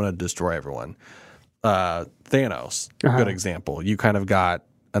saying, I'm going to destroy everyone? Thanos, good example. You kind of got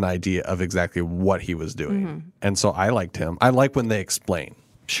an idea of exactly what he was doing. And so I liked him. I like when they explain.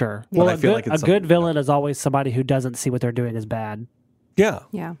 Sure. But Well, I feel like a it's good something- villain is always somebody who doesn't see what they're doing as bad. Yeah.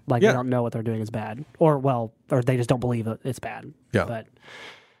 Yeah. Like, Yeah. they don't know what they're doing is bad. Or they just don't believe it's bad. Yeah. But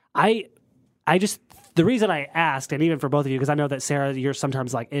I just... The reason I asked, and even for both of you, because I know that, Sarah, you're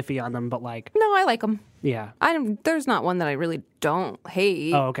sometimes, like, iffy on them, but, like... No, I like him. Yeah. There's not one that I really don't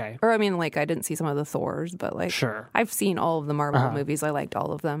hate. Oh, okay. Or, I mean, like, I didn't see some of the Thors, but, like, Sure. I've seen all of the Marvel movies. I liked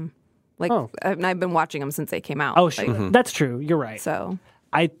all of them. Like, Oh. and I've been watching them since they came out. Oh, Like, sure. That's true. You're right. So,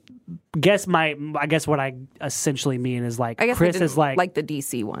 I guess what I essentially mean is, like, I guess Chris I didn't is like the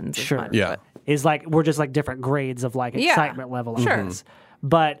DC ones as Sure. much, Yeah. but- is like we're just like different grades of like Yeah. excitement level of Sure. this.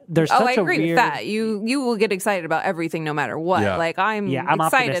 But there's Oh, such I a agree weird with that. You will get excited about everything no matter what. Yeah. Like I'm I'm excited,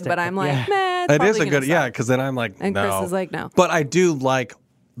 optimistic, but I'm like, yeah. meh. It is a probably good, gonna yeah, suck. because then I'm like, And no. Chris is like, no. But I do like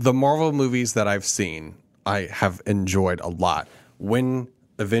the Marvel movies that I've seen, I have enjoyed a lot. When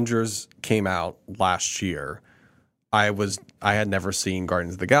Avengers came out last year, I had never seen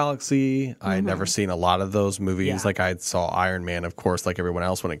Guardians of the Galaxy. I had never seen a lot of those movies. Yeah. Like I saw Iron Man, of course, like everyone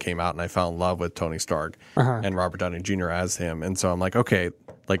else when it came out, and I fell in love with Tony Stark and Robert Downey Jr. as him. And so I'm like, okay,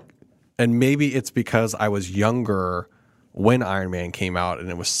 like, and maybe it's because I was younger when Iron Man came out, and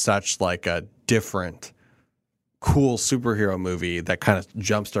it was such like a different, cool superhero movie that kind of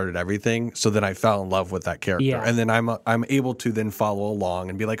jump started everything. So then I fell in love with that character, Yeah. and then I'm able to then follow along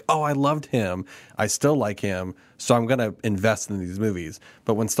and be like, oh, I loved him, I still like him, so I'm gonna invest in these movies.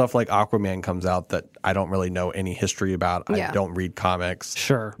 But when stuff like Aquaman comes out that I don't really know any history about, I Yeah. don't read comics,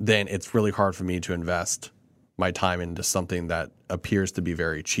 Sure. then it's really hard for me to invest my time into something that appears to be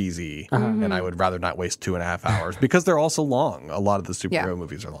very cheesy, and I would rather not waste 2.5 hours because they're also long. A lot of the superhero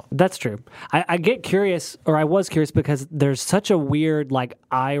movies are long. That's true. I get curious, or I was curious, because there's such a weird like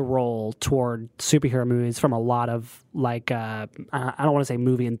eye roll toward superhero movies from a lot of like I don't want to say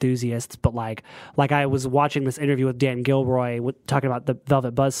movie enthusiasts, but like I was watching this interview with Dan Gilroy talking about the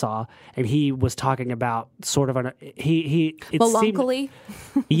Velvet Buzzsaw, and he was talking about sort of it seemed, Melancholy.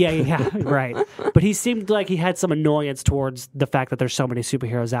 yeah, right. But he seemed like he had some annoyance towards the fact that there's so many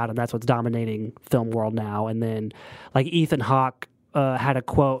superheroes out, and that's what's dominating film world now. And then, like Ethan Hawke had a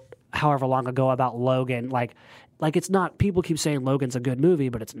quote however long ago about Logan. Like it's not. People keep saying Logan's a good movie,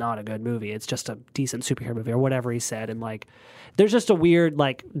 but it's not a good movie. It's just a decent superhero movie or whatever he said. And like, there's just a weird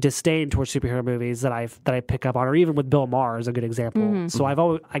like disdain towards superhero movies that I pick up on, or even with Bill Maher is a good example. So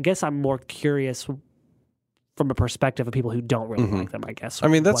I guess I'm more curious from a perspective of people who don't really like them, I guess. I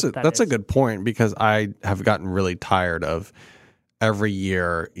mean, that's a good point, because I have gotten really tired of every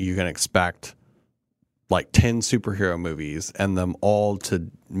year you can expect like 10 superhero movies and them all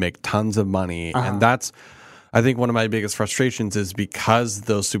to make tons of money. And that's, I think, one of my biggest frustrations is because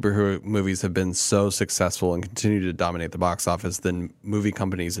those superhero movies have been so successful and continue to dominate the box office, then movie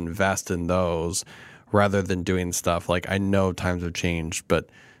companies invest in those rather than doing stuff like, I know times have changed, but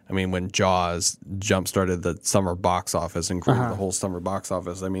I mean, when Jaws jump-started the summer box office and grew the whole summer box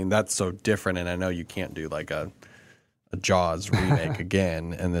office, I mean, that's so different. And I know you can't do like a Jaws remake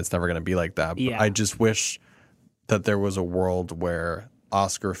again, and it's never going to be like that. But I just wish that there was a world where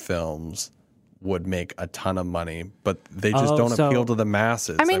Oscar films would make a ton of money, but they just don't appeal to the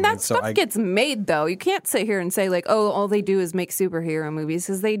masses. I mean, that stuff gets made, though. You can't sit here and say, like, oh, all they do is make superhero movies,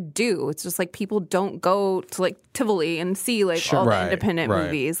 because they do. It's just like people don't go to, like, Tivoli and see, like, all the independent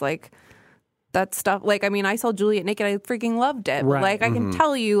movies. Like, that stuff. Like, I mean, I saw Juliet Naked. I freaking loved it. But, like, I can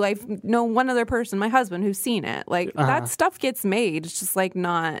tell you, I know one other person, my husband, who's seen it. Like, that stuff gets made. It's just, like,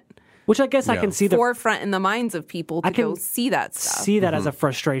 not... Which I guess I can see forefront in the minds of people to go see that stuff. See that as a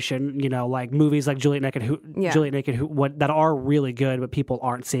frustration, you know, like movies like Juliet Naked, that are really good, but people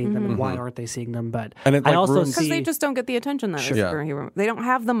aren't seeing them. And why aren't they seeing them? But I also see because they just don't get the attention that a superhero. They don't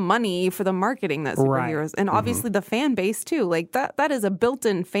have the money for the marketing that superheroes, and obviously the fan base too. Like that is a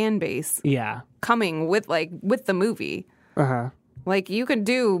built-in fan base. Yeah, coming with the movie. Like you could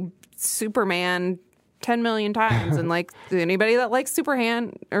do Superman 10 million times, and like anybody that likes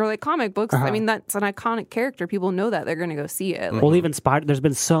Superman or like comic books, I mean, that's an iconic character. People know that they're going to go see it. Like, well, even there's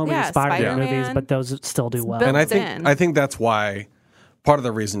been so many Spider-Man movies, but those still do well. And I think that's why part of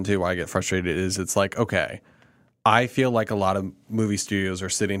the reason too why I get frustrated is it's like, okay, I feel like a lot of movie studios are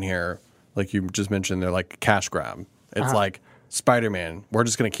sitting here, like you just mentioned, they're like cash grab. It's like Spider-Man, we're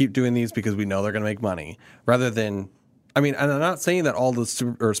just going to keep doing these because we know they're going to make money, rather than, I mean, and I'm not saying that all the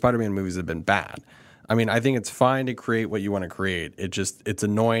Spider-Man movies have been bad. I mean, I think it's fine to create what you want to create. It's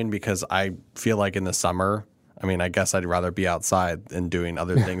annoying because I feel like in the summer, I mean, I guess I'd rather be outside and doing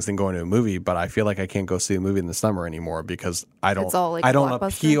other things than going to a movie, but I feel like I can't go see a movie in the summer anymore because I don't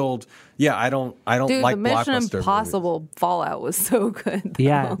appealed. Yeah, I don't Dude, like the Mission blockbuster Impossible movies. Fallout was so good.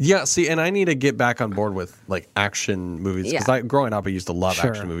 Though. Yeah. See, and I need to get back on board with like action movies because growing up I used to love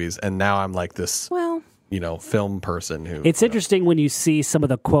action movies, and now I'm like this. Well, film person who... It's interesting when you see some of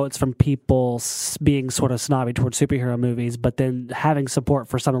the quotes from people being sort of snobby towards superhero movies, but then having support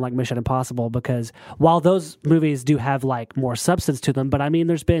for something like Mission Impossible, because while those movies do have like more substance to them, but I mean,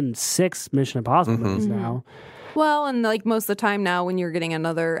 there's been 6 Mission Impossible movies now. Well, and like most of the time now when you're getting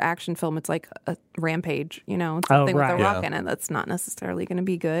another action film, it's like a Rampage, it's something with a rock in it that's not necessarily going to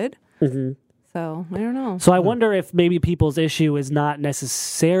be good. So, I don't know. So I wonder if maybe people's issue is not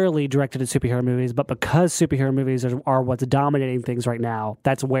necessarily directed at superhero movies, but because superhero movies are what's dominating things right now,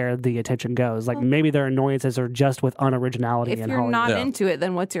 that's where the attention goes. Like maybe their annoyances are just with unoriginality. If you're not into it,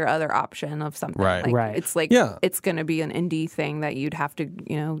 then what's your other option of something? Right. It's like it's going to be an indie thing that you'd have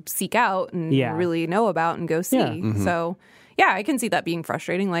to, seek out and really know about and go see. So, I can see that being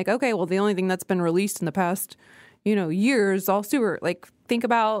frustrating. Like, okay, well, the only thing that's been released in the past, years, all super. Like, think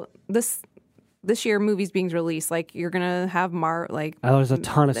about this year movies being released, like you're gonna have there's a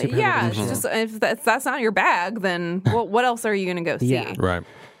ton of superhero movies. It's just if that's not your bag, then what else are you gonna go see? Right.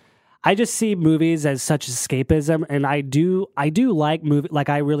 I just see movies as such escapism, and I do like like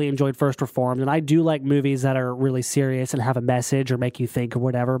I really enjoyed First Reformed, and I do like movies that are really serious and have a message or make you think or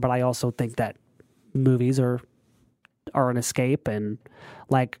whatever. But I also think that movies are an escape, and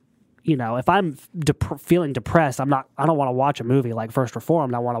like. If I'm feeling depressed, I don't want to watch a movie like First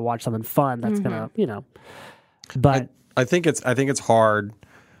Reformed. I want to watch something fun that's gonna, But I think it's hard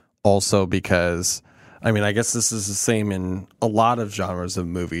also because, I mean, I guess this is the same in a lot of genres of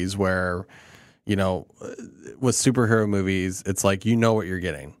movies where, with superhero movies, it's like what you're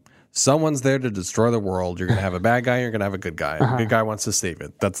getting. Someone's there to destroy the world. You're gonna have a bad guy. You're gonna have a good guy. A good guy wants to save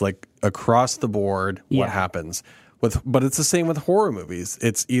it. That's like across the board what happens. But it's the same with horror movies.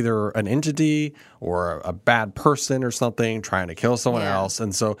 It's either an entity or a bad person or something trying to kill someone else,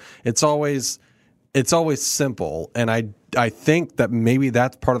 and so it's always simple. And I think that maybe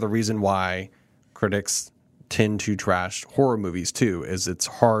that's part of the reason why critics tend to trash horror movies too. Is it's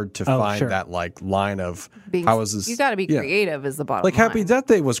hard to find sure. that like line of Being, how is this? You got to be creative, is the bottom Like line. Happy Death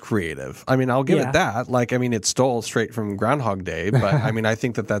Day was creative. I mean, I'll give Yeah. it that. Like, I mean, it stole straight from Groundhog Day, but I mean, I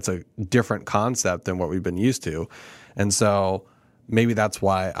think that that's a different concept than what we've been used to, and so maybe that's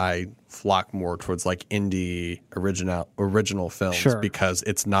why I flock more towards like indie original films Sure. because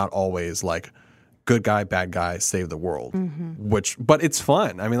it's not always like good guy, bad guy, save the world. But it's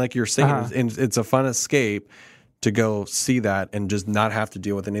fun. I mean, like you're saying, it's a fun escape to go see that and just not have to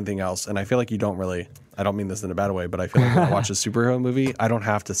deal with anything else. And I feel like you don't really. I don't mean this in a bad way, but I feel like when I watch a superhero movie, I don't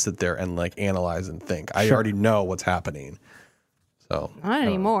have to sit there and like analyze and think. I already know what's happening. So Not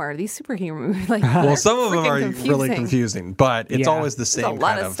anymore. These superhero movies, like, well, some of them are really confusing, but it's Yeah. always the same. There's a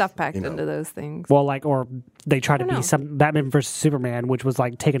lot kind of stuff packed you know. into those things. Well, like, or they try to know. be some Batman versus Superman, which was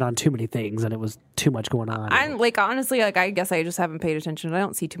like taking on too many things, and it was too much going on. I'm like, honestly, like, I guess I just haven't paid attention. I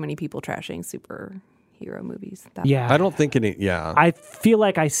don't see too many people trashing superhero movies. yeah, I don't think any. Yeah, I feel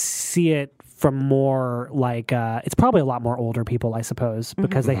like I see it from more like it's probably a lot more older people, I suppose,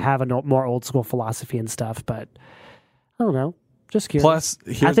 because they have a more old school philosophy and stuff. But I don't know. Just curious. Plus,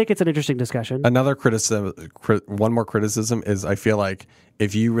 I here's think it's an interesting discussion. another criticism. One more criticism is I feel like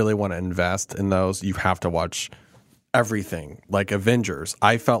if you really want to invest in those, you have to watch everything. Like Avengers,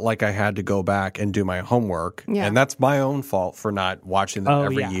 I felt like I had to go back and do my homework, Yeah. and that's my own fault for not watching them Oh,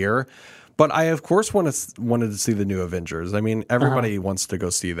 every yeah. year. But I, of course, wanted to see the new Avengers. I mean, everybody wants to go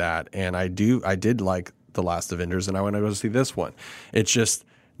see that, and I did like the last Avengers, and I want to go see this one. It's just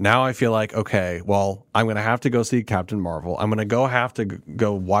now I feel like, okay, well, I'm going to have to go see Captain Marvel. I'm going to have to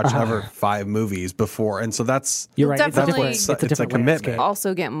go watch another 5 movies before, and so that's You're right. definitely- It's a It's a different commitment. landscape.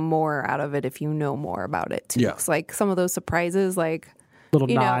 Also get more out of it if you know more about it, too. Yeah. 'Cause, like, some of those surprises, like, Little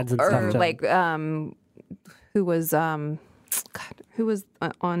you know, nods and or stuff. like, who was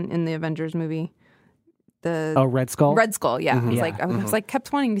on in the Avengers movie? Oh, Red Skull. Red Skull, yeah. Mm-hmm. I was like,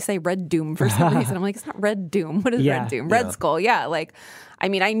 kept wanting to say Red Doom for some reason. I'm like, it's not Red Doom. What is Yeah. Red Doom? Red Skull, yeah. Like, I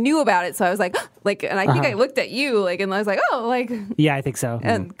mean, I knew about it, so I was like, and I think I looked at you, like, and I was like, oh, like, Yeah, I think so.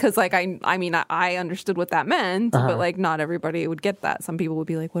 and because like I mean, I understood what that meant, but like not everybody would get that. Some people would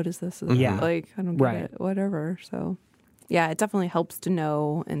be like, what is this? Yeah. Like, I don't get Right. it. Whatever. So, yeah, it definitely helps to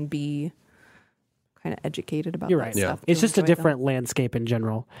know and be kind of educated about You're that right. stuff. It's to just a enjoy them. different landscape in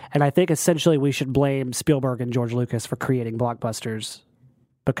general. And I think essentially we should blame Spielberg and George Lucas for creating blockbusters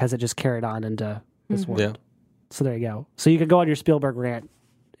because it just carried on into this world. yeah. So there you go. So you can go on your Spielberg rant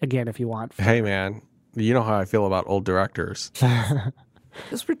again if you want. Hey, man, you know how I feel about old directors.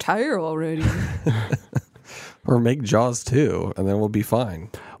 Just retire already. Or make Jaws 2, and then we'll be fine.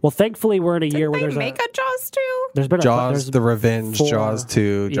 Well, thankfully we're in a year Did where they there's make a Jaws too? there's been Jaws, there's The Revenge, 4. Jaws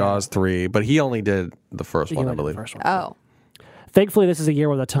 2, Yeah. Jaws 3, but he only did the first he one, I only did the believe. first one. Oh, Thankfully, this is a year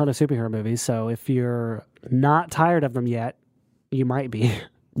with a ton of superhero movies. So if you're not tired of them yet, you might be.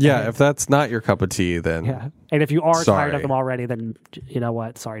 Yeah, if that's not your cup of tea, then Yeah. And if you are tired Sorry. of them already, then you know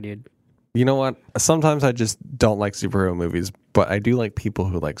what? Sorry, dude. you know what? Sometimes I just don't like superhero movies, but I do like people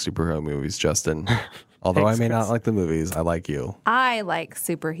who like superhero movies, Justin. Although Thanks, I may Chris. not like the movies, I like you. I like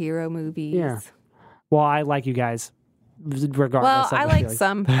superhero movies. Yeah. Well, I like you guys, regardless. Well, of I the like feelings.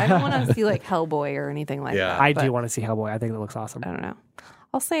 some. I don't want to see like Hellboy or anything like Yeah. that. I but do want to see Hellboy. I think that looks awesome. I don't know.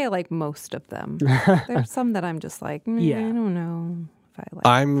 I'll say I like most of them. There's some that I'm just like, Yeah. I don't know if I like.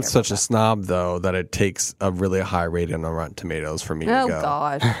 I'm such a snob, though, that it takes a really high rating on Rotten Tomatoes for me to Oh go.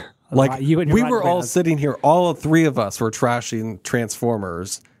 gosh. Like You and your we Rotten were all Tomatoes. sitting here, all 3 of us were trashing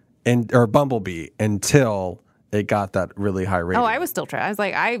Transformers or Bumblebee until it got that really high rating. Oh, I was still trying. I was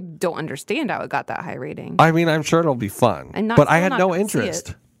like, I don't understand how it got that high rating. I mean, I'm sure it'll be fun, And not- but I still had not no gonna see interest.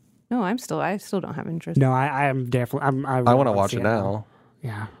 it. No, I still don't have interest. No, I am definitely. I I want to watch it now.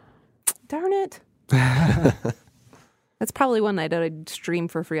 Yeah. Darn it. That's probably one that I'd stream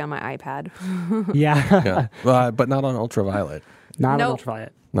for free on my iPad. Yeah. Yeah, but not on Ultraviolet. Not Nope. on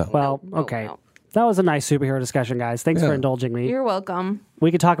Ultraviolet. No. Well, Nope, okay. nope. That was a nice superhero discussion, guys. Thanks for Yeah. indulging me. You're welcome.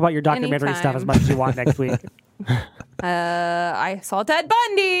 We could talk about your documentary stuff Anytime. as much as you want next week. I saw Ted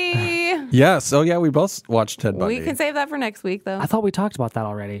Bundy. Yes. Oh, yeah. We both watched Ted Bundy. We can save that for next week, though. I thought we talked about that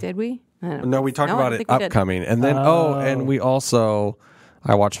already. Did we? I don't No, know. we talked No, I about don't it think we did. upcoming, and then and we also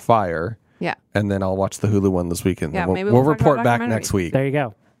I watched Fire, Yeah. and then I'll watch the Hulu one this weekend. Yeah, we'll, maybe we'll we'll talk report about back next documentaries. week. There you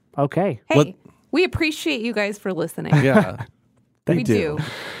go. Okay. Hey, What- we appreciate you guys for listening. Yeah, we do.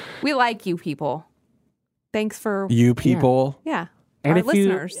 We like you people. Thanks for you people. yeah. And our if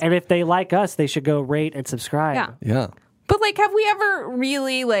listeners. if they like us, they should go rate and subscribe. Yeah. Yeah. But like, have we ever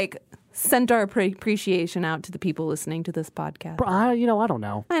really like sent our appreciation out to the people listening to this podcast? I don't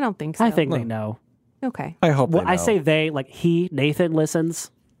know. I don't think so. I think they know. Okay. I hope. Well, they I know. say they, like Nathan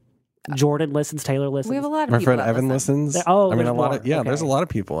listens. Jordan listens. Taylor listens. We have a lot of My people friend that Evan listen. listens. Oh, I mean, there's a lot more. of Okay. there's a lot of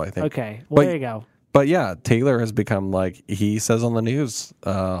people, I think. Okay. Well, But- there you go. But yeah, Taylor has become like, he says on the news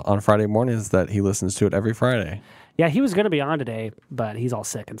on Friday mornings that he listens to it every Friday. Yeah, he was going to be on today, but he's all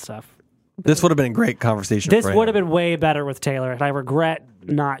sick and stuff. This would have been a great conversation. This for would have him. been way better with Taylor, and I regret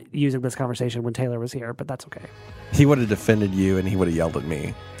not using this conversation when Taylor was here, but that's okay. He would have defended you, and he would have yelled at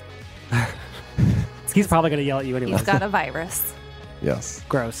me. He's probably going to yell at you anyway. He's got a virus. Yes.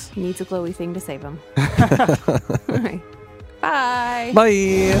 Gross. He needs a glowy thing to save him. All right. Bye.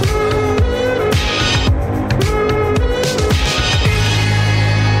 Bye.